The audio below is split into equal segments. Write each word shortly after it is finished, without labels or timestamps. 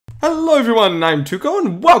Hello everyone, I'm Tuco,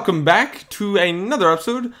 and welcome back to another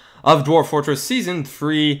episode of Dwarf Fortress Season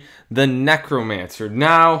 3, The Necromancer.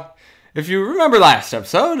 Now, if you remember last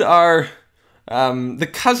episode, the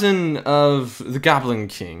cousin of the Goblin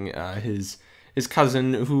King, his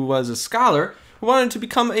cousin who was a scholar, who wanted to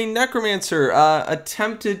become a Necromancer,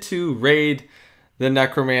 attempted to raid the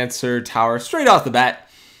Necromancer tower straight off the bat,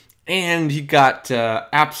 and he got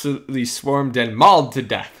absolutely swarmed and mauled to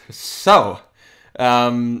death. So,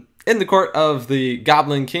 in the court of the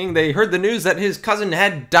Goblin King, they heard the news that his cousin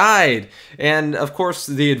had died. And, of course,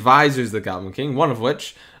 the advisors of the Goblin King, one of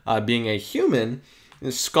which, being a human,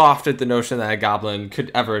 scoffed at the notion that a goblin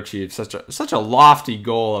could ever achieve such a lofty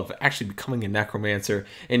goal of actually becoming a necromancer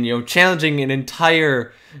and, challenging an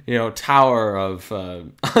entire, tower of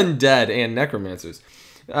undead and necromancers.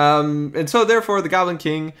 And so, therefore, the Goblin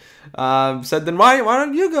King said, then why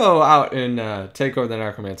don't you go out and take over the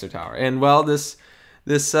Necromancer Tower? And, well, this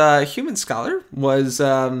human scholar was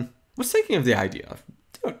thinking of the idea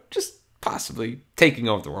of just possibly taking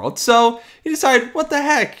over the world. So he decided, what the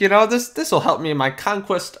heck, this will help me in my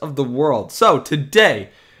conquest of the world. So today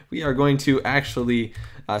we are going to actually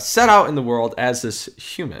set out in the world as this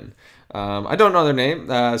human. I don't know their name,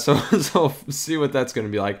 so see what that's going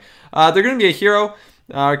to be like. They're going to be a hero.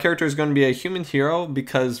 Our character is going to be a human hero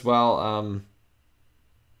because, well,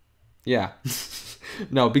 yeah,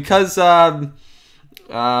 no, because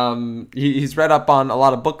he's read up on a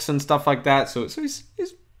lot of books and stuff like that, so he's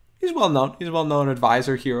well known. He's a well known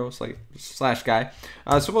advisor, hero, slash guy.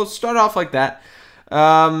 So we'll start off like that.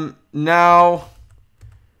 Now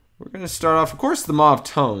we're gonna start off, of course, the Maw of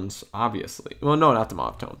Tones, obviously. Well, no, not the Maw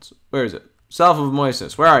of Tones. Where is it? Self of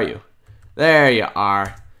Moistness. Where are you? There you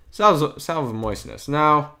are. Self of Moistness.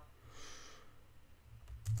 Now,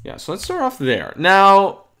 yeah. So let's start off there.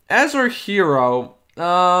 Now, as our hero.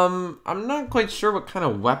 I'm not quite sure what kind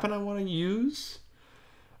of weapon I want to use.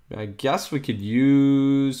 I guess we could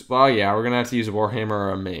use... Well, yeah, we're going to have to use a Warhammer or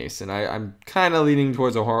a mace. And I'm kind of leaning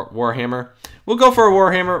towards a Warhammer. We'll go for a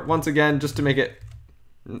Warhammer once again, just to make it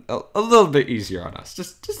a little bit easier on us.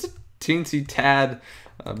 Just a teensy tad,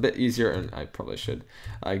 a bit easier. And I probably should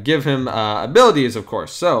give him abilities, of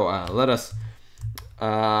course. So let us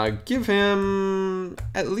give him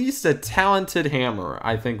at least a talented hammer,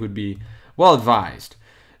 I think would be... well advised.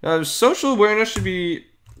 Social awareness should be...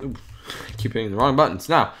 I keep hitting the wrong buttons.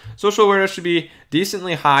 Now, social awareness should be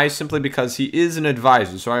decently high simply because he is an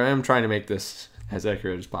advisor. So I am trying to make this as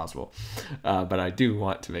accurate as possible. But I do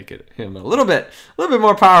want to make him a little bit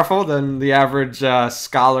more powerful than the average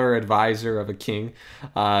scholar advisor of a king.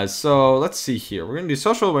 So let's see here. We're going to do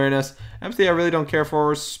social awareness. Empathy I really don't care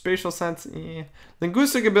for. Spatial sense,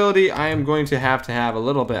 linguistic ability I am going to have a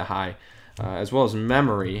little bit high. As well as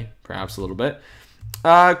memory, perhaps a little bit.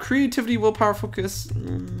 Creativity, willpower, focus.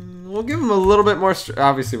 We'll give him a little bit more.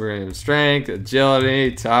 Obviously, we're going to give him strength,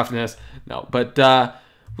 agility, toughness. No, but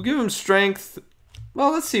we'll give him strength.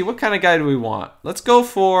 Well, let's see. What kind of guy do we want? Let's go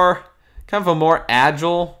for kind of a more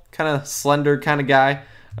agile, kind of slender kind of guy.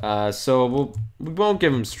 So we won't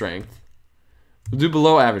give him strength. We'll do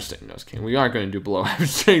below average strength. No, kidding. We aren't going to do below average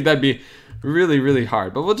strength. That'd be really, really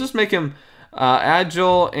hard. But we'll just make him...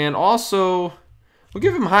 agile, and also we'll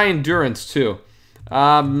give him high endurance too.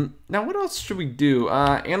 Now what else should we do?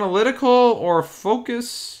 Analytical or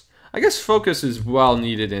focus? I guess focus is well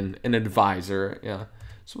needed in an advisor. Yeah,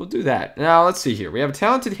 so we'll do that. Now let's see here. We have a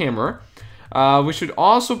talented hammer. We should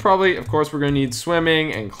also probably, of course, we're going to need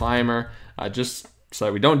swimming and climber, just so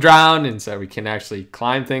that we don't drown and so that we can actually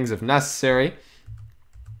climb things if necessary.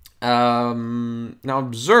 Now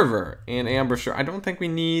observer and ambusher I don't think we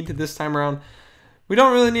need this time around. We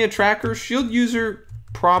don't really need a tracker. Shield user,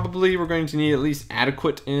 probably we're going to need at least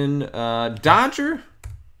adequate in. Dodger,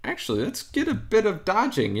 actually let's get a bit of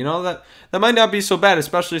dodging. That might not be so bad,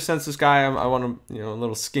 especially since this guy I want a a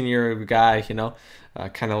little skinnier guy,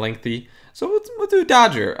 kind of lengthy. So we'll do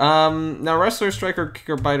dodger. Now wrestler, striker,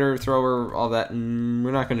 kicker, biter, thrower, all that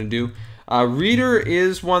we're not going to do. Reader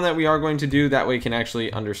is one that we are going to do. That way we can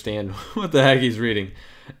actually understand what the heck he's reading.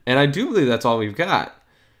 And I do believe that's all we've got.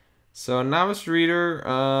 So novice reader,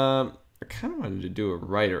 I kind of wanted to do a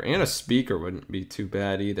writer. And a speaker wouldn't be too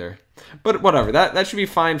bad either. But whatever, that should be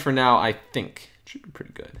fine for now, I think. It should be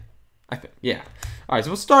pretty good. I think, yeah. Alright,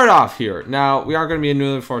 so we'll start off here. Now, we are going to be a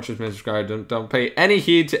newly fortress mystery guard. Don't pay any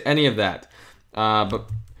heed to any of that. But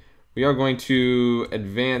we are going to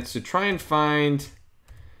advance to try and find...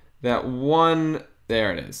 that one,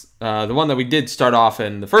 there it is. The one that we did start off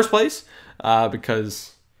in the first place,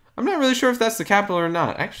 because I'm not really sure if that's the capital or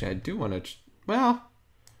not. Actually, I do want to, well,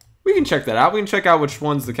 we can check that out. We can check out which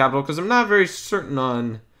one's the capital, because I'm not very certain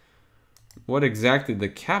on what exactly the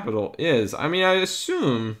capital is. I mean, I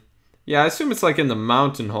assume... Yeah, I assume it's like in the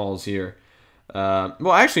mountain halls here.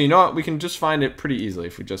 Well, actually, you know what? We can just find it pretty easily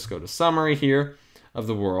if we just go to summary here of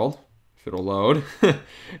the world. If it'll load.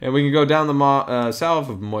 And we can go down the south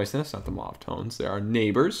of moistness, not the Maw of Tones. There are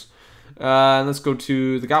neighbors. And let's go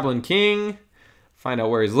to the Goblin King. Find out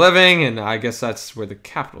where he's living. And I guess that's where the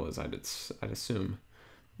capital is, I'd assume.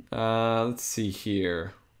 Let's see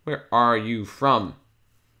here. Where are you from?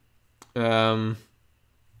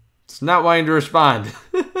 It's not wanting to respond.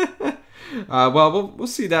 Well, we'll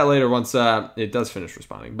see that later once it does finish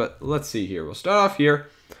responding. But let's see here. We'll start off here.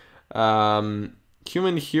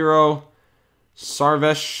 Human hero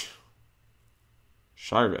Sarvesh.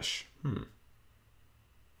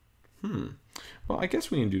 Well, I guess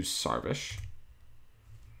we can do Sarvesh.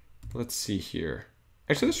 Let's see here.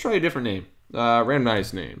 Actually, let's try a different name.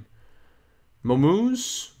 Randomized name.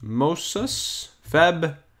 Momuz, Moses,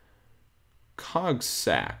 Feb,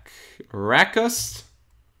 Cogsack, Rakus,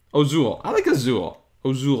 Ozul. I like Ozul.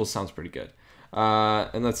 Ozul sounds pretty good.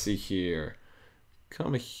 And let's see here.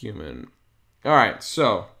 Become a human. Alright,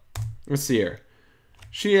 so let's see here.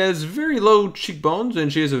 She has very low cheekbones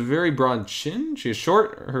and she has a very broad chin. She is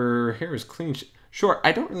short. Her hair is clean. Short.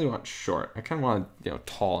 I don't really want short. I kind of want,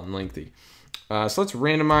 tall and lengthy. So let's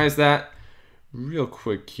randomize that real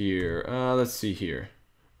quick here. Let's see here.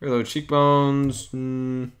 Very low cheekbones.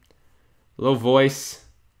 Low voice.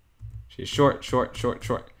 She's short.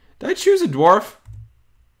 Did I choose a dwarf?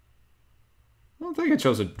 I don't think I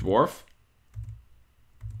chose a dwarf.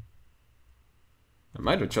 I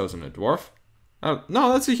might have chosen a dwarf. Oh,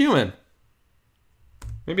 no, that's a human.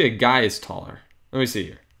 Maybe a guy is taller. Let me see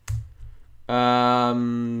here. I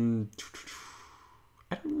don't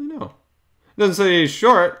really know. It doesn't say he's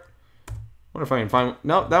short. I wonder if I can find...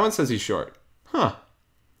 No, that one says he's short. Huh.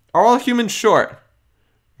 Are all humans short?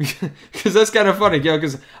 Because that's kind of funny,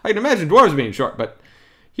 because I can imagine dwarves being short, but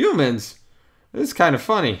humans, this is kind of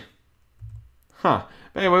funny. Huh.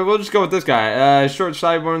 Anyway, we'll just go with this guy. Short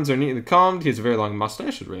sideburns are neatly combed. He has a very long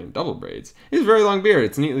mustache. He's wearing double braids. He has a very long beard.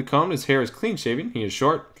 It's neatly combed. His hair is clean shaven. He is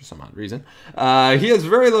short for some odd reason. He has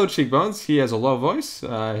very low cheekbones. He has a low voice.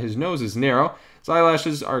 His nose is narrow. His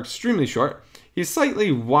eyelashes are extremely short. His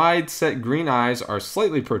slightly wide-set green eyes are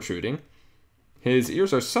slightly protruding. His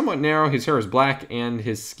ears are somewhat narrow. His hair is black, and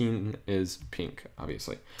his skin is pink,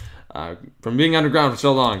 obviously, from being underground for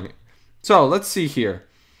so long. So let's see here.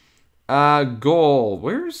 Goal.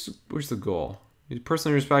 Where's the goal? He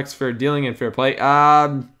personally respects fair dealing and fair play.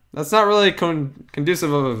 That's not really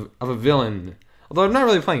conducive of a villain. Although I'm not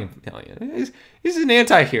really playing a villain. He's an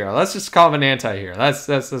anti-hero. Let's just call him an anti-hero. That's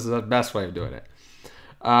the best way of doing it.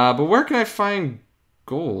 But where can I find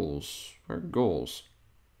goals? Where are goals?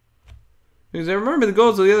 Because I remember the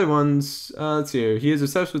goals of the other ones. Let's see here. He is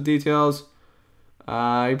obsessed with details.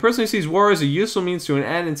 He personally sees war as a useful means to an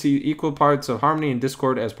end and sees equal parts of harmony and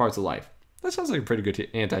discord as parts of life. That sounds like a pretty good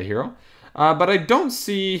anti-hero. But I don't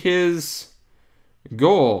see his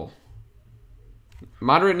goal.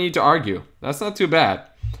 Moderate need to argue. That's not too bad.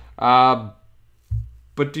 But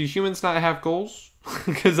do humans not have goals?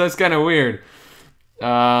 Because that's kind of weird.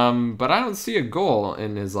 But I don't see a goal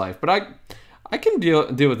in his life. But I can deal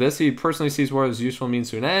with this. He personally sees war as a useful means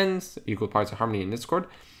to an end, equal parts of harmony and discord.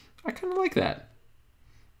 I kind of like that.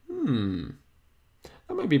 That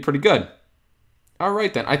might be pretty good. All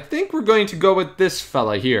right, then. I think we're going to go with this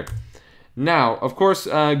fella here. Now, of course,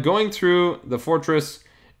 going through the fortress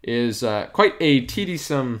is quite a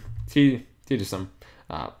tedious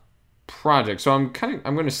project. So I'm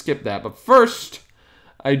going to skip that. But first,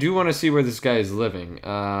 I do want to see where this guy is living.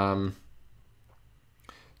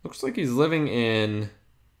 Looks like he's living in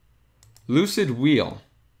Lucid Wheel.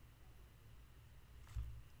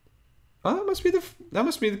 Oh, that must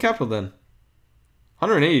be the capital then.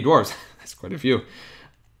 180 dwarves. That's quite a few.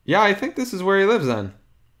 Yeah, I think this is where he lives then.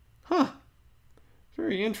 Huh.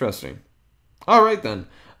 Very interesting. All right then.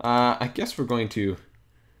 I guess we're going to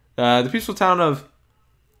the peaceful town of...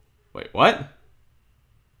 Wait, what?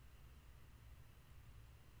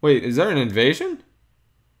 Wait, is there an invasion?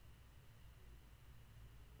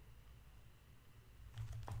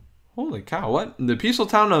 Holy cow, what? The peaceful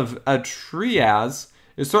town of Atriaz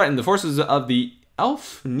is threatened. The forces of the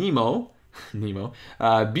elf Nemo,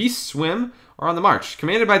 Beast Swim are on the march.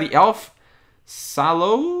 Commanded by the elf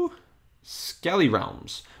Salo Skelly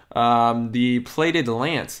Realms, the plated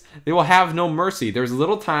lance. They will have no mercy. There's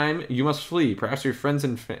little time. You must flee. Perhaps your friends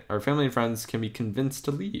and or family and friends can be convinced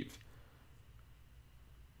to leave.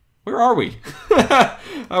 Where are we?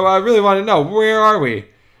 I really want to know. Where are we?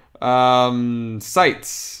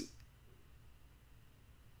 Sites.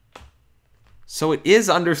 So it is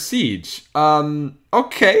under siege.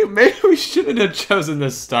 Okay, maybe we shouldn't have chosen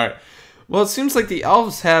this start. Well, it seems like the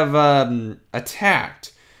elves have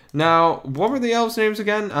attacked. Now, what were the elves' names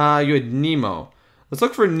again? You had Nemo. Let's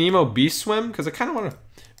look for Nemo Beast Swim, because I kind of want to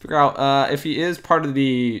figure out if he is part of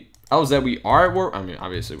the elves that we are at war. I mean,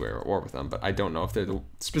 obviously we're at war with them, but I don't know if they're the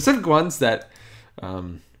specific ones that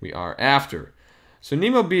we are after. So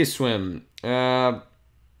Nemo Beast Swim, born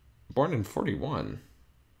in 41.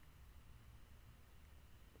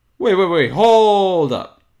 Wait, hold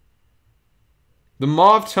up. The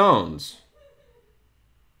Mauve Tones.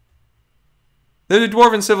 They're the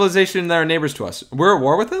dwarven civilization that are neighbors to us. We're at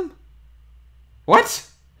war with them? What?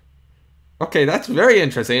 Okay, that's very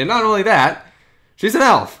interesting. And not only that, she's an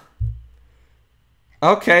elf.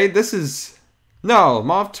 Okay, this is... No,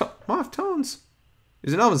 Mauve Tones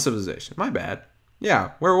is an elven civilization. My bad.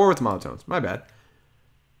 Yeah, we're at war with the Mauve Tones. My bad.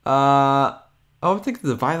 Oh, I'm thinking of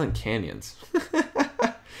the Violent Canyons.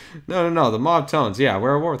 No, the Mauve Tones. Yeah,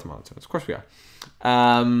 we're at war with the Mauve Tones. Of course we are.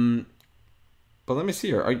 But let me see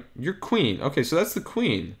here. You're queen. Okay, so that's the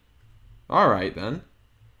queen. All right, then.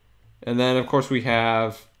 And then, of course, we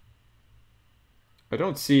have... I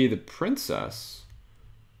don't see the princess.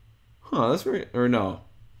 Huh, that's very... Or no.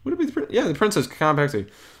 Would it be the princess? Yeah, the princess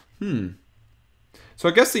compacted. So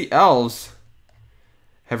I guess the elves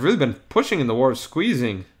have really been pushing in the war of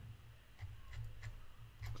squeezing.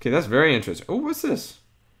 Okay, that's very interesting. Oh, what's this?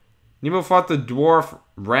 Nemo fought the dwarf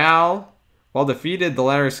Ral. While defeated, the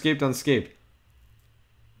latter escaped unscathed.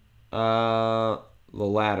 The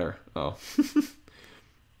latter. Oh.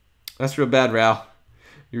 That's real bad, Ral.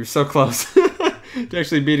 You were so close to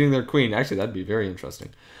actually beating their queen. Actually, that'd be very interesting.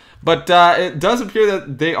 But it does appear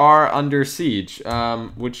that they are under siege,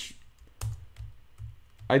 which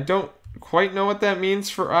I don't quite know what that means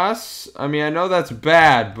for us. I mean, I know that's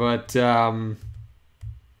bad, but...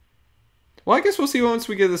 well, I guess we'll see once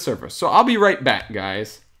we get to the surface. So I'll be right back,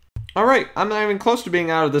 guys. Alright, I'm not even close to being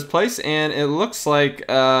out of this place, and it looks like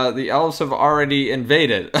the elves have already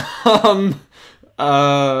invaded.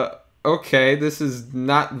 Okay, this is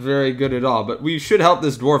not very good at all, but we should help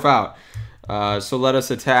this dwarf out. So let us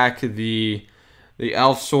attack the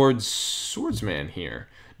elf swordsman here.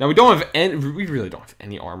 Now we really don't have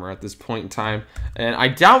any armor at this point in time, and I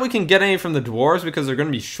doubt we can get any from the dwarves because they're going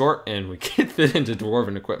to be short and we can't fit into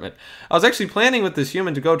dwarven equipment. I was actually planning with this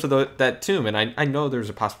human to go to that tomb, and I know there's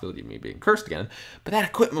a possibility of me being cursed again, but that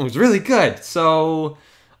equipment was really good, so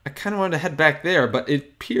I kind of wanted to head back there, but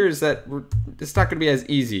it appears that it's not going to be as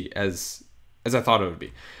easy as I thought it would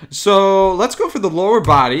be. So let's go for the lower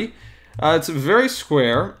body. It's very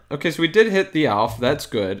square. Okay, so we did hit the elf. That's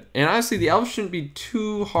good. And honestly, the elf shouldn't be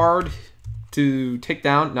too hard to take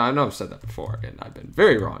down. Now, I know I've said that before, and I've been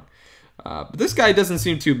very wrong. But this guy doesn't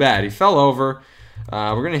seem too bad. He fell over.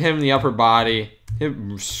 We're going to hit him in the upper body. Hit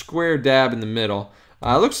him square dab in the middle.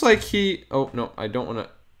 Looks like he... Oh, no, I don't want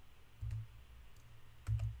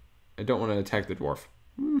to attack the dwarf.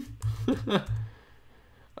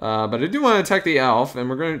 But I do want to attack the elf, and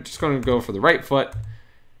we're just going to go for the right foot.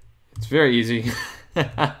 It's very easy. We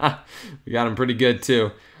got him pretty good,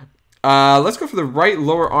 too. Let's go for the right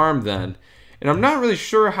lower arm, then. And I'm not really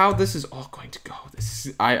sure how this is all going to go.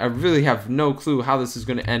 I really have no clue how this is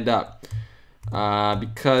going to end up.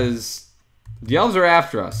 Because the elves are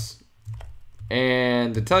after us.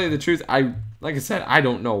 And to tell you the truth, like I said, I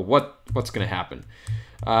don't know what's going to happen.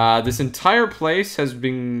 This entire place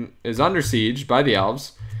is under siege by the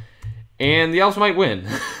elves. And the elves might win.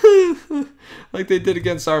 Like they did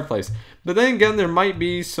against our place. But then again, there might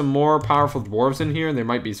be some more powerful dwarves in here. And there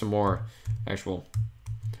might be some more actual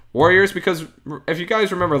warriors. Because if you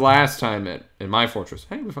guys remember last time in my fortress.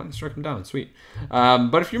 Hey, we finally struck him down. Sweet.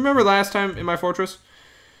 But if you remember last time in my fortress.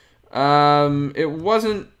 It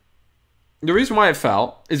wasn't... The reason why it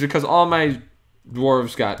fell is because all my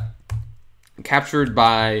dwarves got captured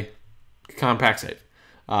by compact save.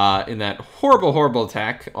 In that horrible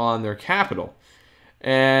attack on their capital.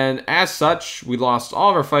 And as such, we lost all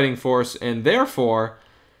of our fighting force, and therefore,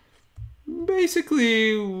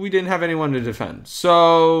 basically, we didn't have anyone to defend.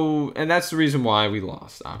 So, and that's the reason why we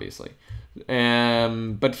lost, obviously.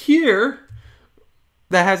 But here,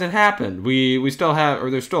 that hasn't happened. We still have, or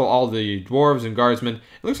there's still all the dwarves and guardsmen.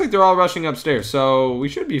 It looks like they're all rushing upstairs, so we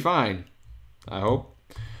should be fine, I hope.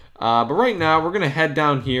 But right now, we're going to head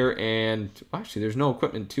down here, and actually, there's no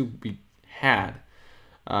equipment to be had.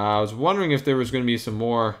 I was wondering if there was going to be some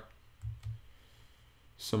more,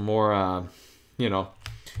 you know,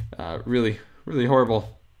 really horrible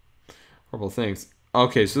things.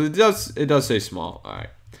 Okay, so it does say small. All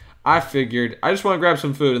right, I figured. I just want to grab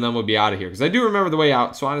some food and then we'll be out of here because I do remember the way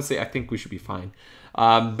out. So honestly, I think we should be fine.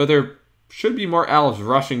 But they're should be more elves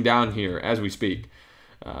rushing down here as we speak.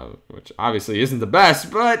 Which obviously isn't the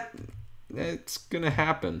best, but it's going to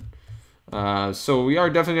happen. So we are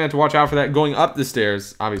definitely going to have to watch out for that going up the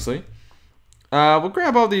stairs, obviously. We'll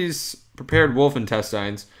grab all these prepared wolf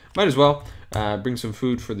intestines. Might as well bring some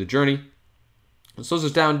food for the journey. It slows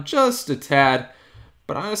us down just a tad.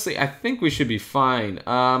 But honestly, I think we should be fine.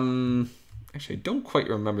 Actually, I don't quite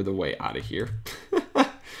remember the way out of here.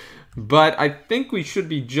 But I think we should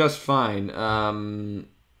be just fine. I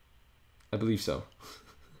believe so.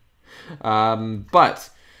 But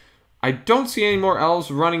I don't see any more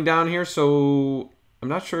elves running down here, so I'm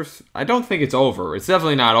not sure if... I don't think it's over. It's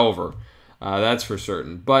definitely not over. That's for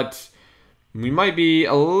certain. But we might be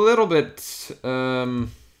a little bit more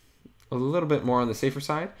on the safer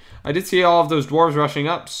side. I did see all of those dwarves rushing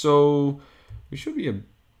up, so we should be a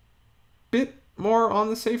bit more on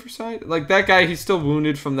the safer side. Like that guy, he's still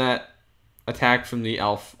wounded from that attack from the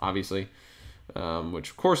elf, obviously, which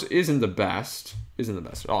of course isn't the best. Isn't the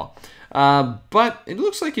best at all. But it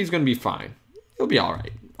looks like he's going to be fine. He'll be all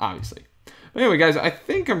right, obviously. But anyway, guys, I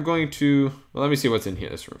think I'm going to... Well, let me see what's in here.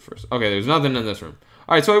 This room first. Okay, there's nothing in this room.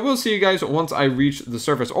 All right, so I will see you guys once I reach the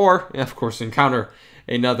surface, or, of course, encounter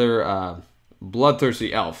another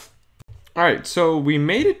bloodthirsty elf. All right, so we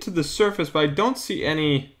made it to the surface, but I don't see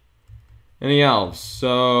any elves.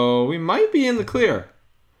 So we might be in the clear.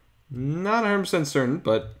 Not 100% certain,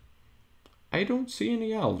 but I don't see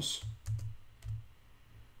any elves.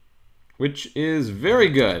 Which is very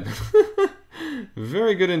good.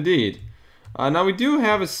 Very good indeed. Now we do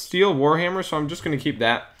have a steel warhammer, so I'm just going to keep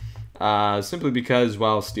that. Simply because,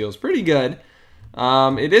 well, steel's pretty good.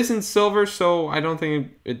 It is in silver, so I don't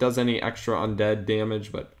think it does any extra undead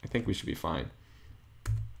damage, but I think we should be fine.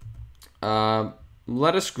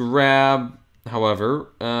 Let us grab,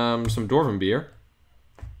 however, some dwarven beer.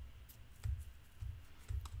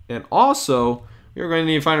 And also, we are going to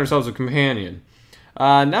need to find ourselves a companion.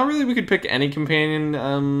 Now really we could pick any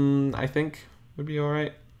companion, I think would be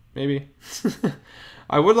alright, maybe.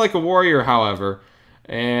 I would like a warrior, however,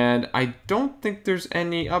 and I don't think there's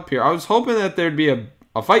any up here. I was hoping that there'd be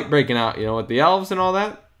a fight breaking out, you know, with the elves and all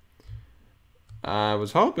that. I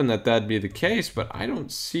was hoping that that'd be the case, but I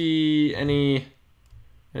don't see any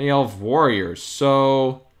elf warriors,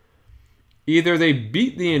 so either they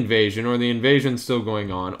beat the invasion or the invasion's still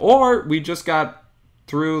going on, or we just got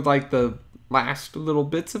through like the last little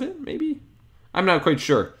bits of it, maybe? I'm not quite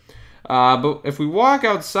sure. But if we walk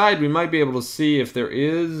outside, we might be able to see if there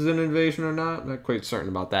is an invasion or not. I'm not quite certain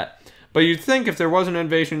about that. But you'd think if there was an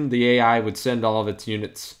invasion, the AI would send all of its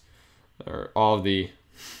units, or all of the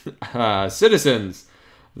citizens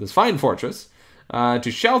of this fine fortress,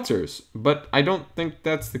 to shelters. But I don't think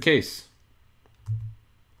that's the case.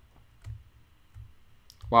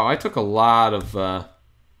 Wow, I took a lot of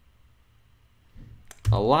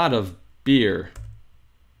beer.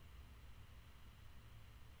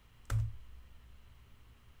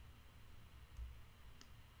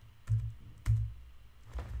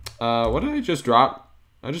 What did I just drop?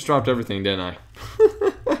 I just dropped everything, didn't I?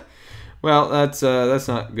 Well, that's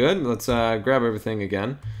not good. Let's grab everything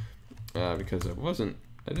again, because I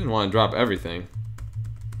didn't want to drop everything.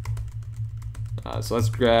 So let's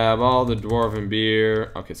grab all the dwarven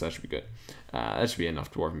beer. Okay, so that should be good. That should be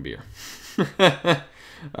enough dwarven beer.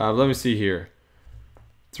 Let me see here.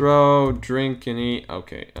 Throw, drink, and eat.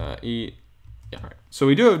 Okay, eat. Yeah, all right. So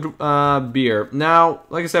we do have beer. Now,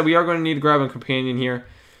 like I said, we are going to need to grab a companion here.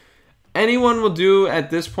 Anyone will do at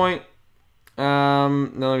this point. Now,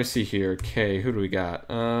 let me see here. Okay, who do we got?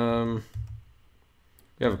 We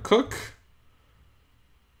have a cook.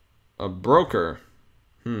 A broker.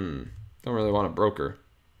 Don't really want a broker.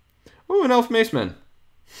 Oh, an elf maceman.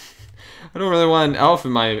 I don't really want an elf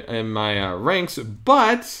in my ranks,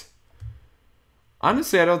 but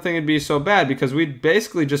honestly, I don't think it'd be so bad because we'd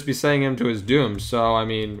basically just be sending him to his doom. So, I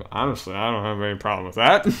mean, honestly, I don't have any problem with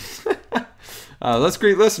that. Let's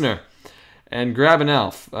greet listener and grab an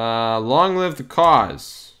elf. Long live the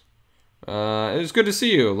cause. It is good to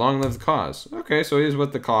see you. Long live the cause. Okay, so he's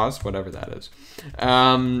with the cause, whatever that is.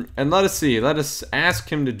 And let us see. Let us ask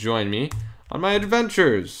him to join me on my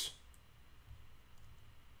adventures.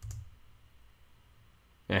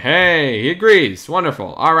 Hey, he agrees.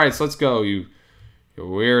 Wonderful. All right, so let's go, you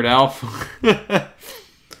weird elf.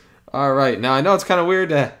 All right, now I know it's kind of weird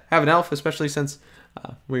to have an elf, especially since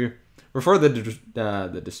we're for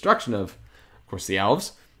the destruction of course, the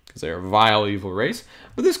elves, because they're a vile, evil race.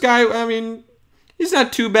 But this guy, I mean, he's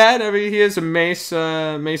not too bad. I mean, he is a mace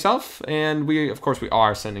elf, and of course, we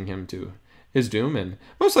are sending him to his doom, and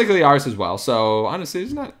most likely ours as well. So honestly,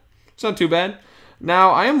 it's not too bad.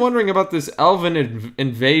 Now, I am wondering about this Elven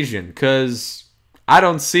invasion, because I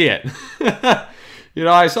don't see it. You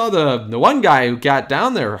know, I saw the one guy who got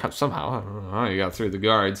down there somehow. I don't know how he got through the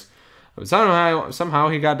guards. But somehow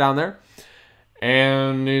he got down there,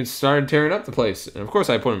 and he started tearing up the place. And, of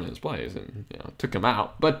course, I put him in his place and took him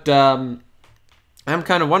out. But I'm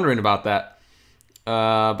kind of wondering about that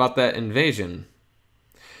invasion.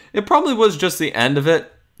 It probably was just the end of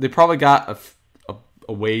it. They probably got a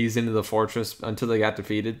ways into the fortress until they got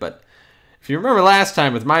defeated. But if you remember last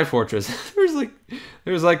time with my fortress, there was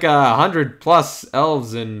like 100+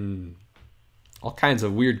 elves and all kinds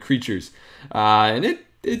of weird creatures, and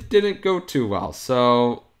it didn't go too well.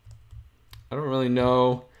 So I don't really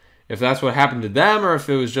know if that's what happened to them or if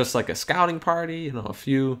it was just like a scouting party, a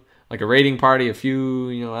few, like a raiding party, a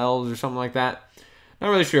few elves or something like that. Not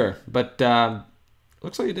really sure, but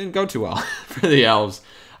looks like it didn't go too well for the elves.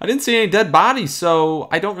 I didn't see any dead bodies, so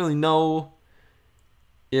I don't really know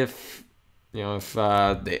if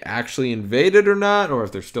they actually invaded or not, or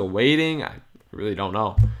if they're still waiting. I really don't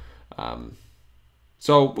know.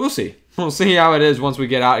 So we'll see. We'll see how it is once we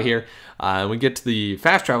get out here and we get to the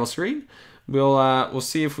fast travel screen. We'll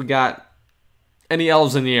see if we got any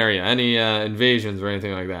elves in the area, any invasions or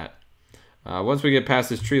anything like that. Once we get past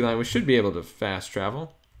this tree line, we should be able to fast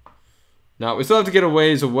travel. No, we still have to get a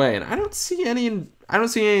ways away, and I don't see any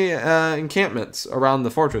encampments around the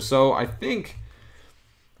fortress. So I think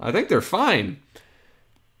they're fine.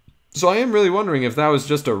 So I am really wondering if that was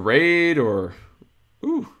just a raid or,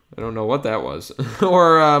 I don't know what that was,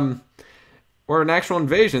 or an actual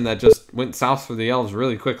invasion that just went south for the elves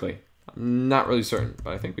really quickly. I'm not really certain,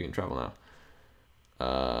 but I think we can travel now.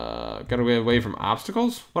 Gotta get away from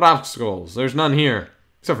obstacles? What obstacles? There's none here,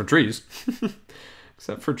 except for trees.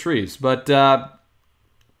 Except for trees. But yeah,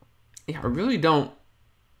 I really don't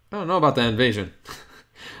know about that invasion.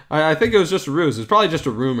 I think it was just a ruse. It was probably just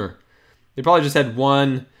a rumor. They probably just had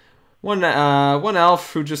one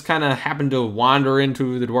elf who just kind of happened to wander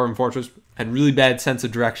into the Dwarven fortress, had really bad sense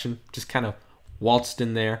of direction, just kind of waltzed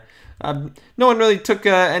in there. No one really took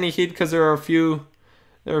any heed because there were a few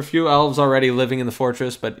elves already living in the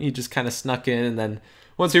fortress, but he just kind of snuck in, and then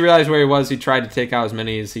once he realized where he was, he tried to take out as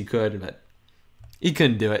many as he could, but he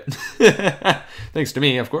couldn't do it. Thanks to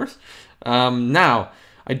me, of course. Now,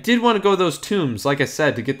 I did want to go to those tombs, like I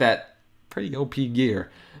said, to get that pretty OP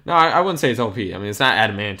gear. No, I wouldn't say it's OP. I mean, it's not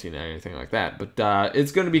adamantine or anything like that, but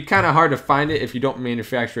it's going to be kind of hard to find it if you don't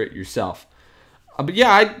manufacture it yourself. But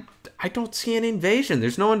yeah, I don't see an invasion.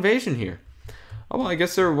 There's no invasion here. Oh, well, I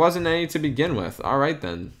guess there wasn't any to begin with. All right,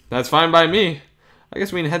 then. That's fine by me. I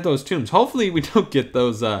guess we can head those tombs. Hopefully, we don't get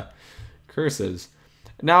those curses.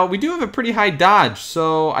 Now, we do have a pretty high dodge,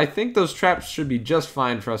 so I think those traps should be just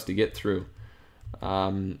fine for us to get through.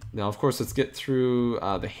 Now, of course, let's get through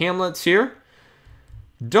the hamlets here.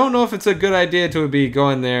 Don't know if it's a good idea to be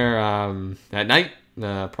going there at night.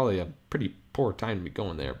 Probably a pretty poor time to be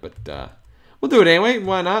going there, but we'll do it anyway.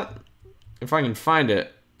 Why not? If I can find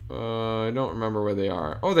it. I don't remember where they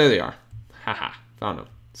are. Oh, there they are. Haha, found them.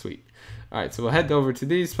 Sweet. All right, so we'll head over to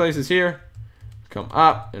these places here. Come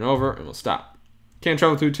up and over, and we'll stop. Can't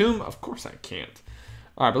travel through a tomb? Of course I can't.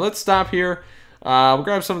 All right, but let's stop here. We'll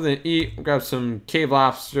grab something to eat. We'll grab some cave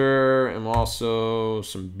lobster and also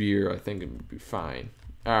some beer. I think it would be fine.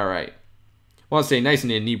 All right. I want to stay nice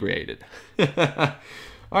and inebriated. All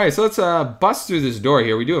right, so let's bust through this door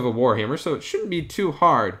here. We do have a warhammer, so it shouldn't be too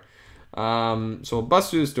hard. So we'll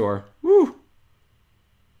bust through this door. Woo!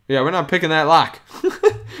 Yeah, we're not picking that lock.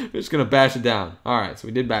 We're just going to bash it down. All right, so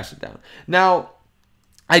we did bash it down. Now,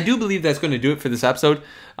 I do believe that's going to do it for this episode.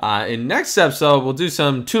 In next episode, we'll do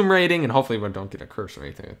some tomb raiding, and hopefully we don't get a curse or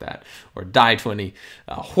anything like that, or die to any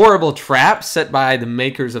horrible traps set by the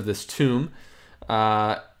makers of this tomb.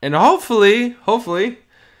 And hopefully,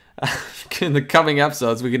 in the coming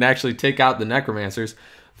episodes, we can actually take out the Necromancers,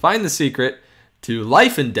 find the secret to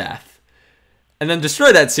life and death, and then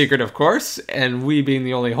destroy that secret, of course, and we being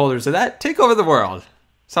the only holders of that, take over the world.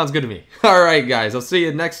 Sounds good to me. All right, guys. I'll see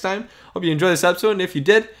you next time. Hope you enjoyed this episode. And if you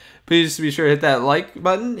did, please be sure to hit that like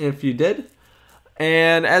button if you did.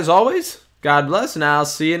 And as always, God bless, and I'll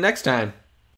see you next time.